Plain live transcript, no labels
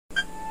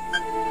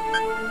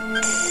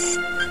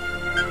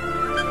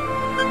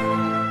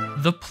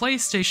The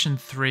PlayStation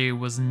 3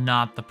 was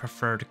not the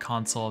preferred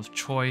console of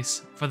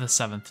choice for the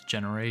 7th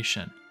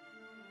generation,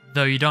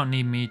 though you don't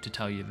need me to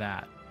tell you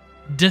that.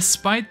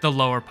 Despite the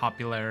lower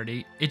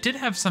popularity, it did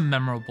have some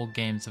memorable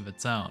games of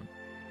its own.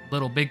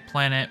 Little Big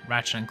Planet,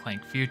 Ratchet &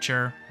 Clank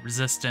Future,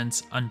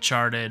 Resistance,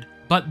 Uncharted,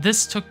 but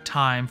this took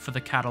time for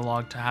the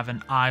catalog to have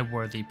an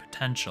eye-worthy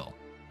potential.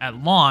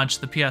 At launch,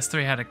 the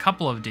PS3 had a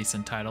couple of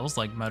decent titles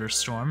like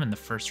MotorStorm and the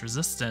first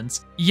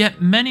Resistance,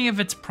 yet many of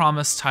its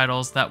promised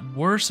titles that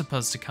were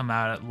supposed to come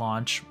out at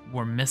launch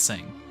were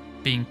missing,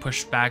 being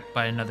pushed back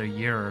by another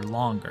year or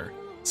longer.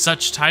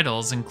 Such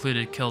titles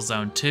included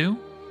Killzone 2,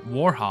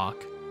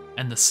 Warhawk,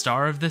 and the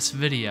star of this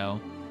video,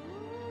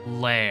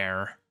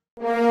 Lair.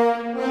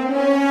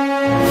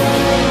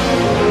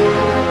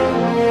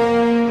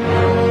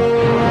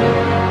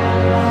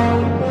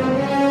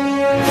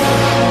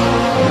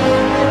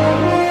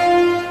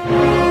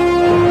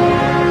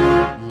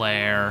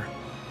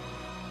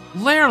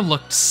 Lair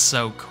looked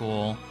so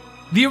cool.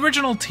 The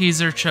original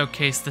teaser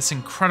showcased this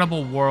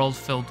incredible world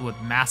filled with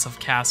massive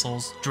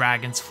castles,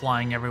 dragons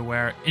flying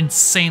everywhere,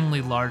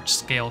 insanely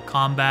large-scale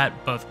combat,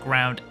 both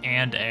ground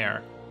and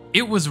air.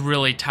 It was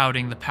really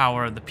touting the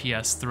power of the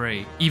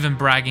PS3, even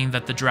bragging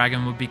that the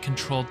dragon would be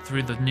controlled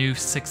through the new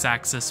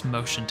 6-axis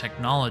motion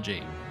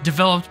technology.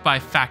 Developed by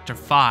Factor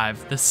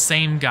 5, the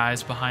same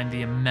guys behind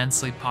the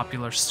immensely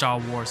popular Star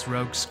Wars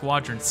Rogue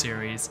Squadron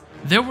series,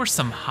 there were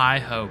some high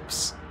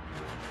hopes.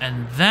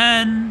 And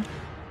then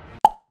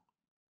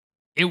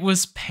it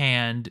was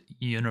panned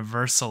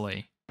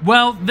universally.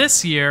 Well,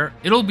 this year,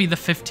 it'll be the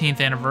 15th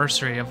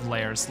anniversary of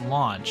Lair's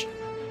launch,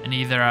 and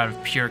either out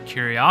of pure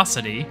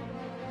curiosity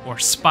or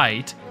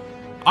spite,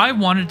 I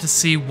wanted to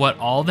see what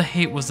all the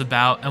hate was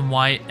about and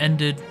why it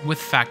ended with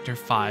Factor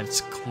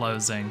 5's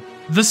closing.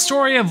 The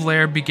story of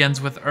Lair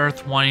begins with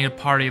Earth wanting to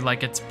party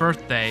like it's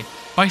birthday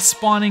by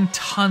spawning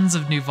tons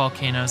of new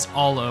volcanoes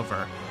all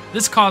over.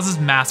 This causes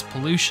mass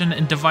pollution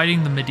and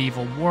dividing the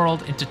medieval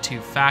world into two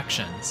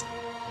factions.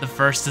 The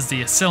first is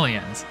the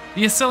Assylians.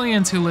 The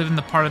Assylians who live in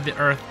the part of the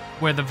Earth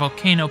where the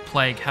volcano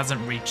plague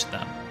hasn't reached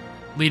them,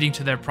 leading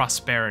to their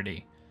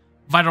prosperity.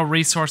 Vital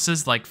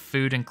resources like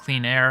food and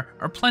clean air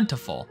are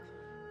plentiful.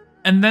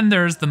 And then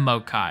there's the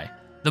Mokai.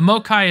 The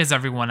Mokai is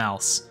everyone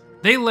else.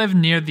 They live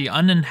near the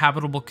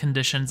uninhabitable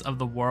conditions of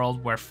the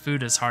world where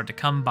food is hard to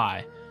come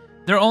by.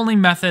 Their only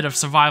method of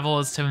survival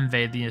is to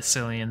invade the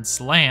Assylians'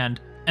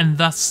 land, and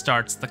thus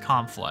starts the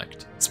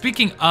conflict.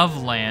 Speaking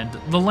of land,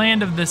 the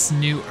land of this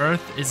new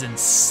Earth is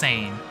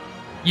insane.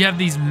 You have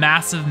these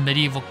massive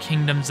medieval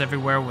kingdoms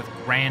everywhere with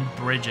grand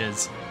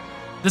bridges.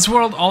 This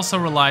world also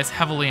relies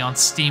heavily on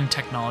steam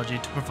technology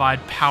to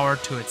provide power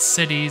to its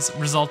cities,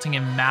 resulting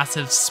in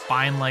massive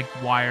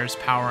spine-like wires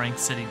powering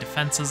city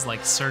defenses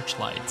like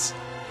searchlights.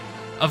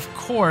 Of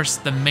course,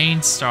 the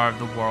main star of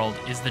the world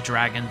is the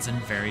dragons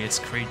and various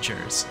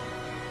creatures.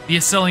 The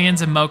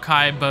Assylians and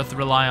Mokai both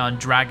rely on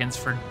dragons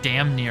for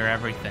damn near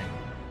everything.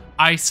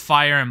 Ice,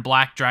 fire, and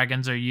black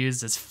dragons are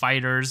used as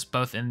fighters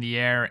both in the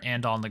air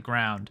and on the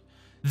ground.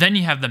 Then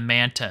you have the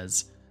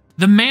Mantas.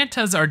 The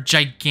Mantas are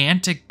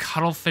gigantic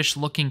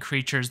cuttlefish-looking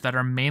creatures that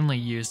are mainly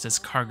used as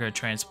cargo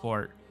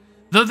transport,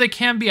 though they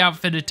can be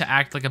outfitted to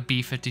act like a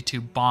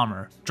B-52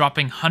 bomber,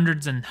 dropping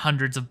hundreds and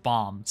hundreds of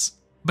bombs.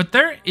 But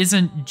there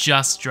isn't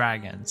just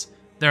dragons.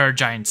 There are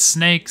giant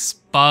snakes,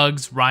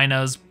 bugs,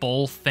 rhinos,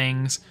 bull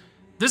things.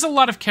 There's a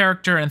lot of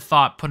character and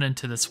thought put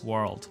into this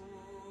world.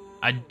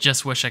 I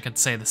just wish I could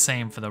say the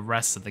same for the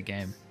rest of the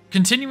game.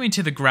 Continuing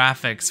to the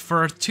graphics,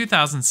 for a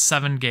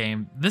 2007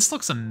 game, this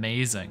looks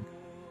amazing.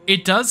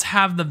 It does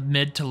have the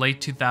mid to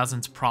late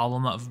 2000s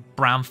problem of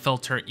brown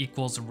filter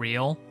equals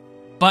real,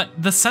 but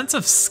the sense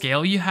of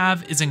scale you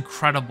have is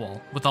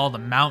incredible with all the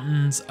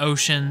mountains,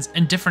 oceans,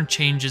 and different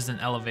changes in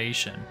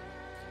elevation.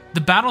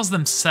 The battles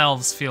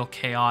themselves feel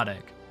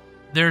chaotic.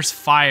 There's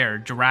fire,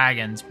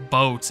 dragons,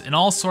 boats, and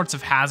all sorts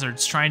of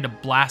hazards trying to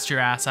blast your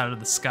ass out of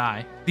the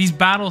sky. These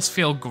battles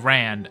feel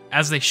grand,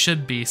 as they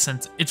should be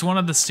since it's one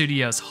of the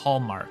studio's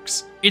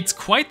hallmarks. It's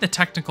quite the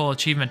technical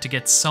achievement to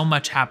get so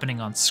much happening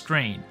on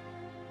screen,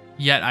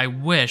 yet I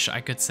wish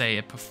I could say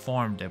it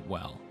performed it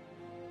well.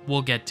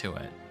 We'll get to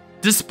it.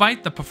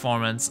 Despite the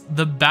performance,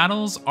 the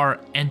battles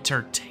are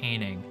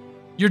entertaining.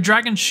 Your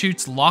dragon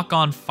shoots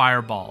lock-on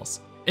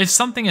fireballs. If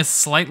something is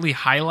slightly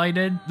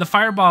highlighted, the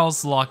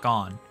fireballs lock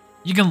on.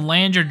 You can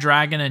land your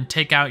dragon and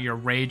take out your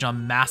rage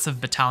on massive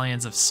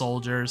battalions of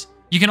soldiers.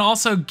 You can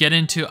also get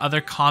into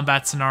other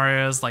combat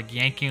scenarios like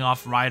yanking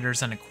off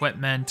riders and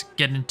equipment,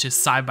 get into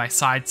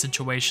side-by-side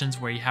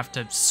situations where you have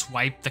to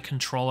swipe the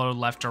controller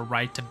left or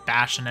right to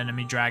bash an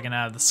enemy dragon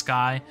out of the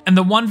sky, and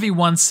the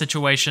 1v1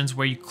 situations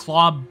where you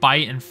claw,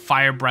 bite, and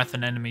fire breath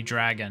an enemy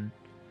dragon.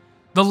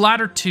 The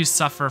latter two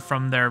suffer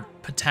from their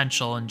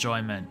potential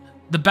enjoyment.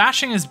 The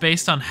bashing is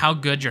based on how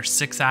good your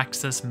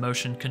 6-axis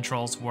motion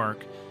controls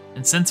work,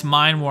 and since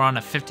mine were on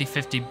a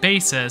 50-50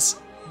 basis,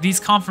 these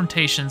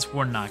confrontations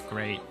were not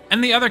great.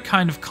 And the other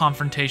kind of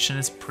confrontation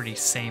is pretty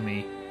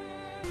samey.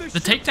 The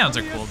takedowns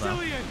are cool though.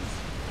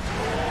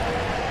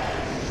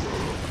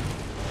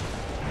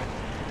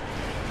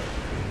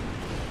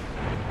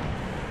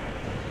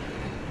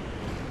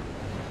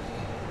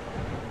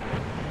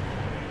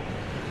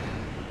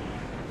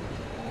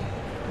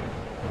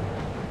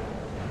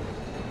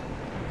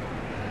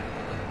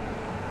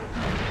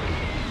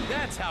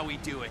 That's how we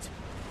do it.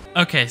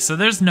 Okay, so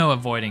there's no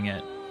avoiding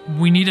it.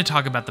 We need to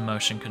talk about the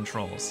motion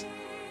controls.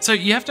 So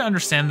you have to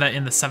understand that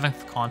in the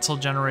 7th console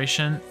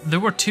generation, there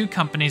were 2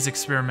 companies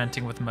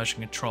experimenting with motion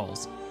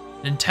controls.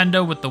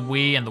 Nintendo with the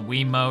Wii and the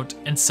Wiimote,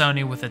 and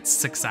Sony with its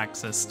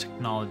 6-axis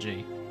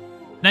technology.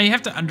 Now you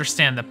have to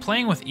understand that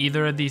playing with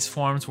either of these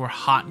forms were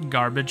hot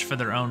garbage for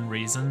their own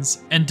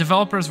reasons, and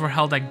developers were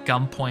held at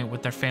gunpoint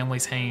with their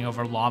families hanging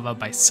over lava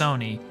by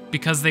Sony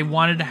because they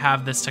wanted to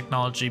have this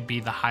technology be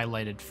the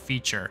highlighted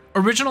feature.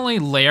 Originally,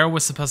 Lair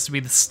was supposed to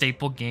be the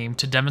staple game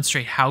to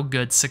demonstrate how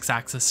good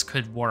 6-axis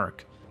could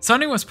work.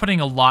 Sony was putting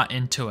a lot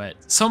into it,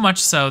 so much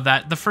so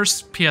that the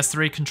first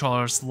PS3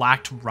 controllers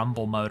lacked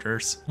rumble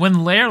motors.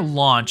 When Lair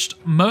launched,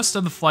 most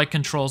of the flight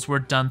controls were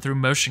done through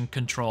motion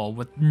control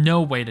with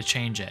no way to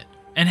change it.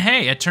 And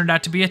hey, it turned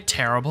out to be a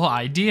terrible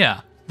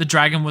idea. The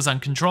dragon was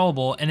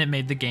uncontrollable and it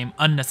made the game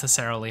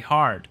unnecessarily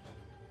hard.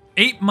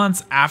 8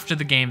 months after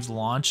the game's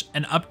launch,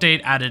 an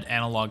update added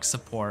analog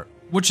support,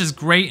 which is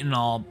great and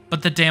all,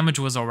 but the damage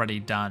was already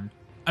done.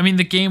 I mean,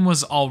 the game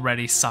was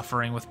already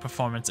suffering with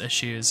performance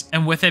issues,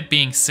 and with it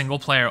being single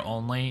player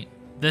only,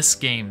 this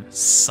game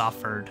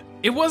suffered.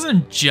 It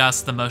wasn't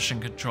just the motion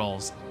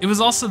controls, it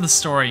was also the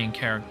story and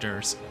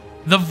characters.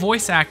 The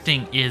voice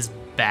acting is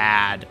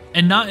bad,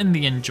 and not in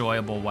the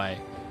enjoyable way.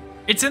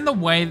 It's in the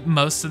way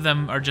most of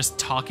them are just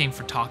talking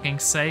for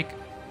talking's sake.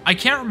 I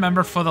can't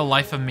remember for the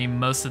life of me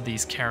most of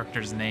these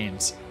characters'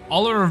 names.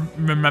 All I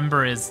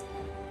remember is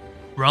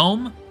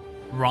Rome?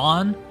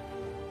 Ron?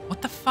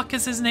 What the fuck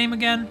is his name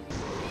again?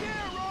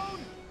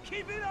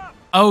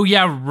 Oh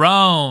yeah,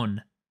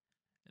 Roan.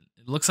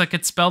 It looks like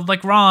it's spelled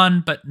like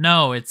Ron, but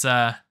no, it's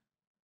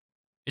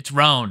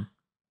Roan.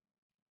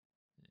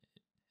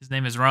 His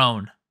name is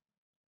Roan.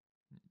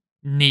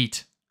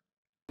 Neat.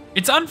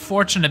 It's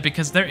unfortunate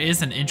because there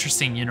is an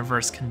interesting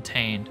universe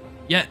contained,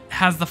 yet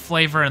has the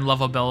flavor and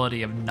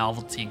lovability of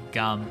novelty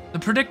gum. The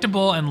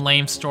predictable and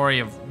lame story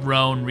of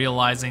Roan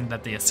realizing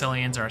that the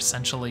Assylians are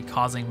essentially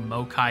causing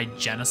Mokai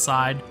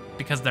genocide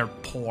because they're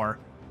poor.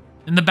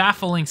 And the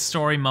baffling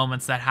story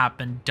moments that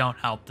happen don't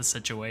help the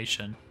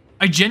situation.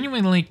 I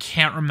genuinely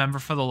can't remember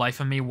for the life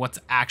of me what's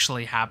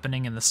actually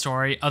happening in the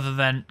story other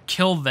than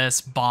kill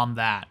this, bomb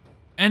that.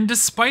 And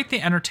despite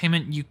the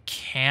entertainment you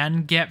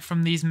can get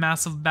from these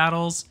massive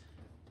battles,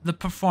 the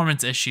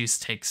performance issues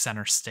take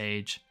center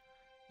stage.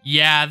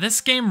 Yeah,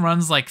 this game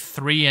runs like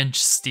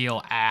 3-inch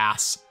steel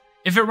ass.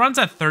 If it runs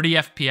at 30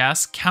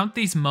 FPS, count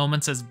these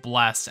moments as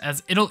blessed,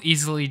 as it'll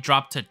easily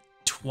drop to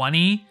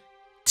 20,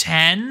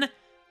 10,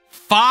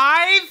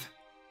 5?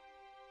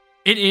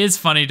 It is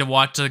funny to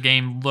watch the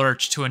game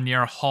lurch to a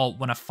near halt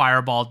when a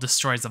fireball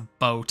destroys a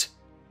boat.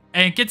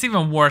 And it gets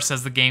even worse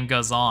as the game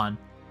goes on.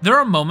 There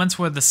are moments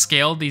where the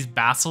scale of these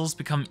battles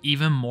become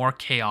even more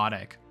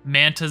chaotic.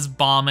 Mantas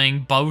bombing,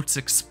 boats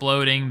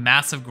exploding,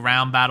 massive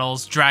ground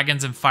battles,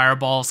 dragons and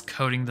fireballs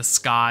coating the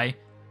sky.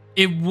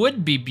 It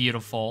would be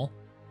beautiful.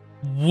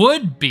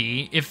 Would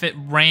be if it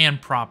ran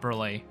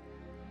properly.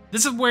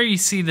 This is where you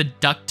see the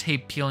duct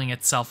tape peeling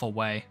itself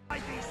away.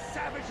 Protect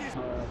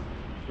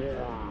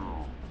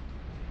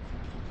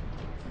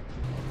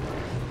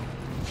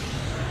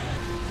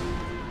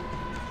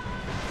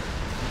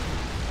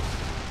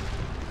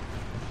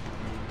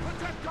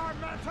our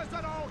mantas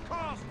at all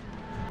costs!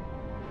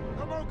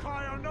 The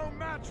Mokai are no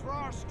match for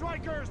our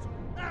strikers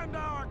and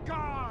our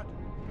god!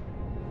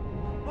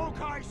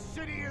 Mokai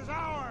City is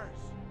ours!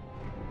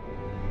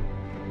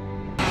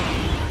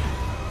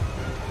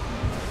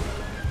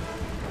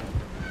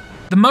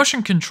 The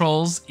motion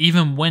controls,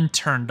 even when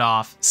turned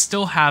off,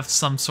 still have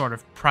some sort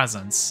of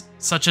presence,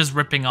 such as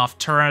ripping off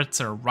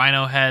turrets or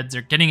rhino heads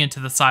or getting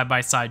into the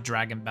side-by-side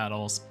dragon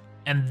battles,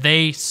 and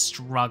they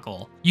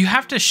struggle. You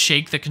have to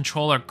shake the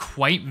controller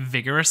quite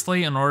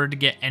vigorously in order to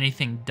get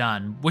anything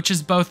done, which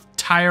is both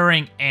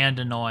tiring and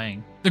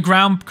annoying. The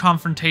ground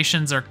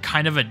confrontations are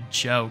kind of a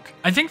joke.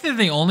 I think that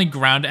the only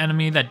ground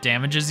enemy that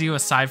damages you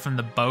aside from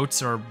the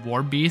boats or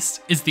war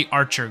beasts is the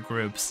archer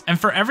groups, and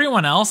for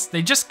everyone else,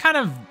 they just kind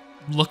of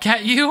look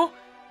at you.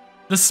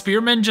 The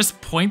spearmen just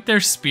point their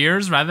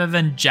spears rather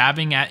than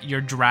jabbing at your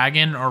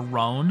dragon or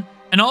roan,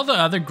 and all the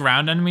other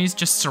ground enemies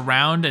just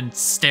surround and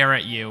stare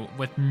at you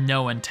with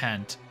no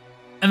intent.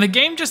 And the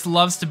game just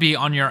loves to be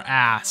on your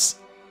ass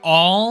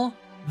all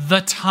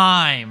the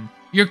time.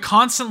 You're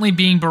constantly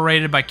being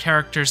berated by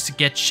characters to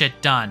get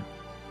shit done.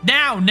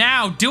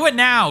 Now, do it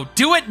now,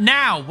 do it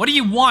now. What do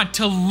you want,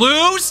 to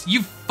lose?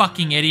 You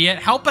fucking idiot,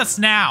 help us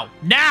now,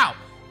 now.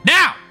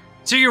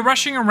 So you're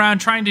rushing around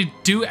trying to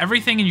do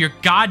everything in your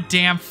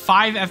goddamn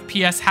 5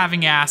 FPS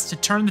having ass to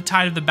turn the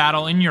tide of the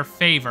battle in your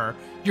favor.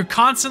 You're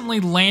constantly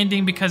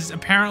landing because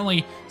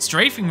apparently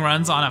strafing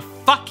runs on a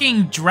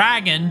fucking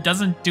dragon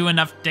doesn't do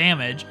enough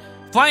damage.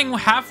 Flying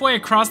halfway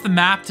across the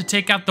map to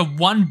take out the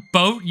one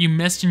boat you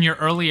missed in your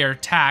earlier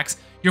attacks.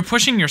 You're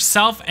pushing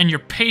yourself and your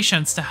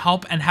patience to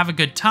help and have a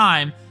good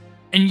time,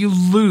 and you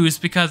lose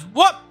because,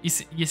 whoop!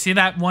 You see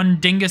that one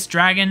dingus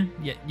dragon?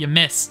 You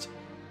missed.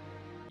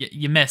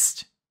 You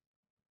missed.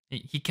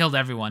 He killed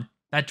everyone.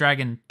 That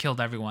dragon killed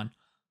everyone.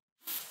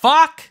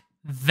 Fuck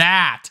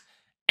that.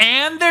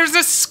 and there's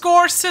a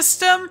score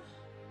system?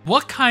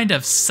 What kind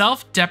of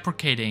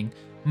self-deprecating,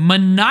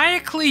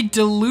 maniacally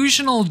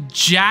delusional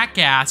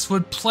jackass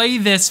would play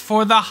this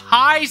for the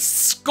high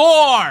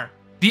score?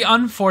 The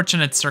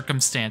unfortunate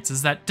circumstance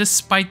is that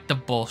despite the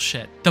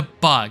bullshit, the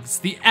bugs,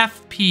 the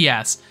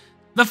FPS,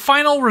 the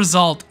final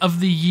result of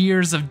the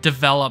years of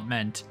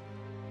development,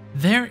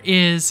 there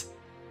is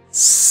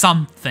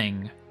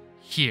something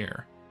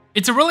here.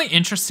 It's a really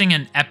interesting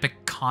and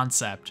epic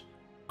concept.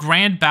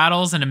 Grand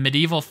battles in a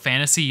medieval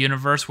fantasy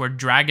universe where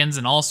dragons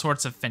and all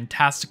sorts of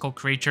fantastical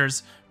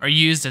creatures are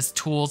used as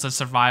tools of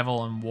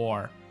survival and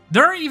war.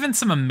 There are even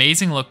some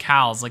amazing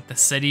locales like the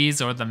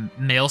cities or the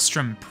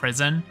Maelstrom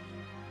prison.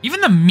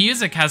 Even the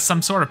music has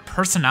some sort of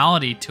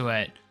personality to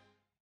it.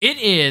 It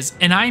is,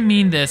 and I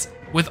mean this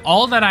with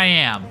all that I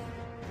am,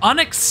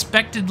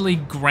 unexpectedly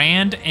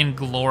grand and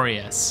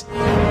glorious.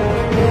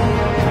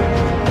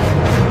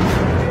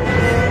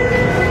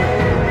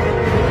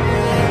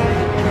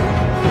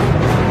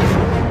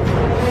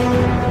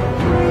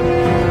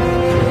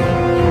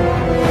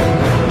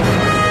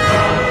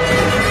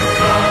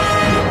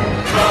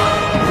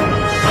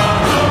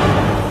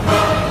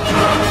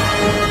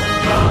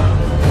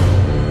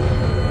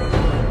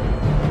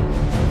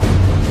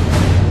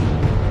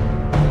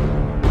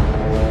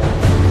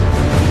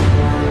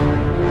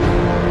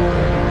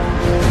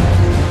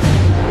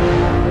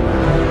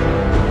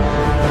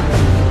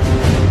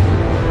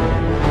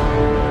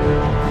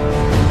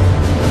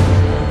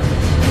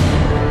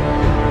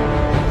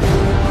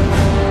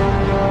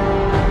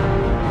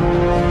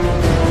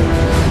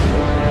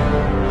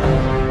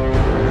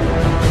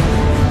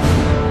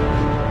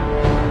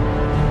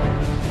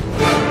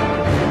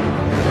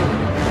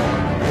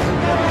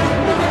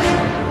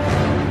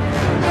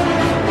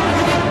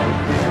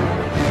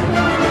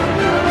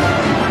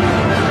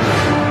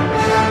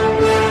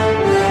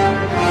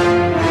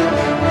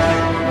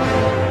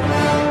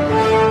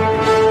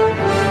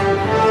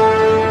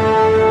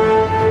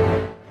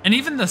 And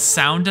even the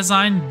sound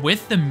design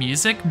with the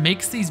music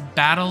makes these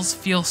battles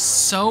feel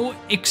so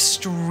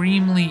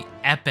extremely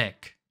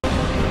epic.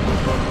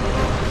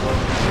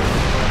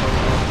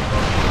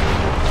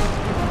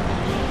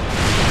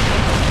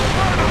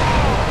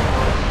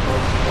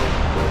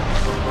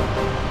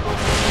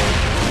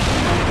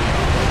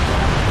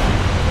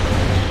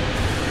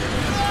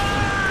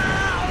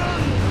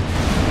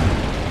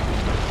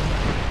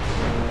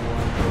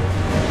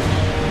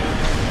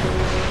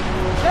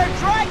 Their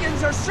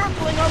dragons are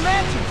circling our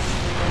mansions!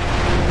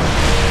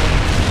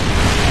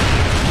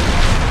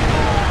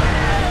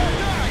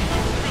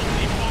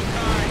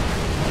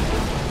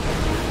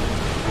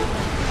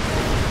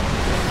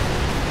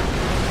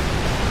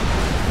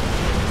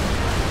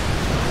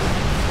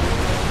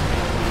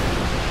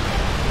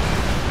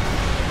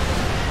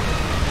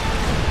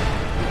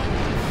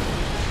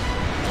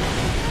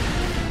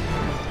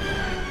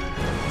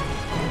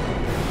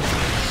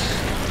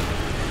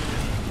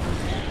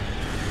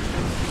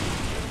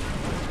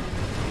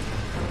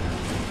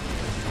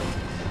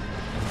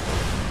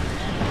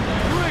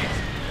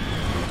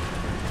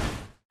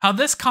 How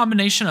this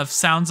combination of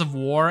sounds of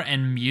war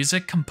and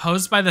music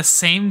composed by the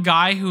same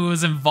guy who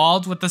was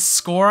involved with the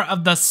score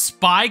of the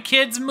Spy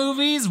Kids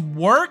movies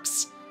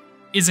works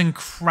is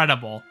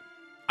incredible.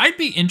 I'd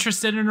be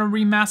interested in a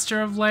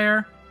remaster of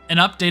Lair. An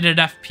updated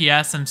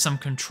FPS and some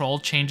control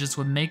changes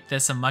would make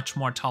this a much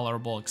more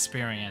tolerable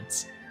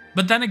experience.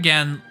 But then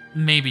again,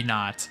 maybe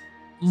not.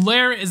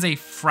 Lair is a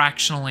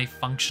fractionally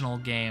functional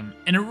game,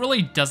 and it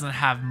really doesn't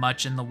have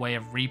much in the way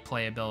of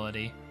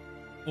replayability,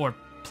 or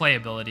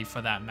playability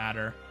for that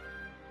matter.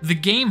 The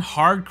game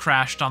hard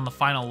crashed on the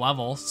final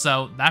level,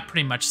 so that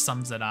pretty much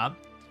sums it up.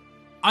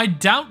 I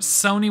doubt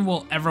Sony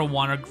will ever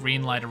want to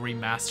greenlight a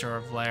remaster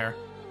of Lair,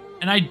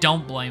 and I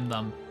don't blame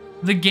them.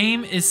 The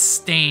game is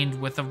stained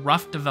with a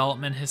rough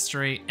development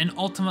history and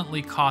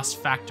ultimately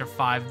cost Factor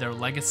 5 their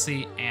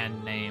legacy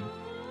and name.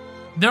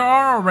 There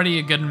are already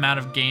a good amount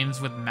of games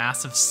with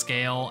massive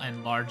scale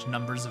and large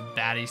numbers of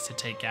baddies to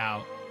take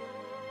out.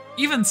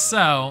 Even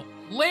so,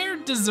 Lair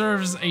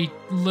deserves a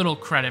little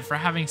credit for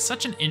having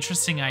such an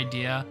interesting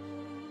idea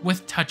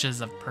with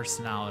touches of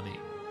personality.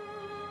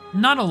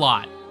 Not a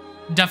lot,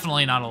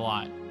 definitely not a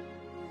lot,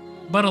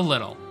 but a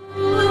little.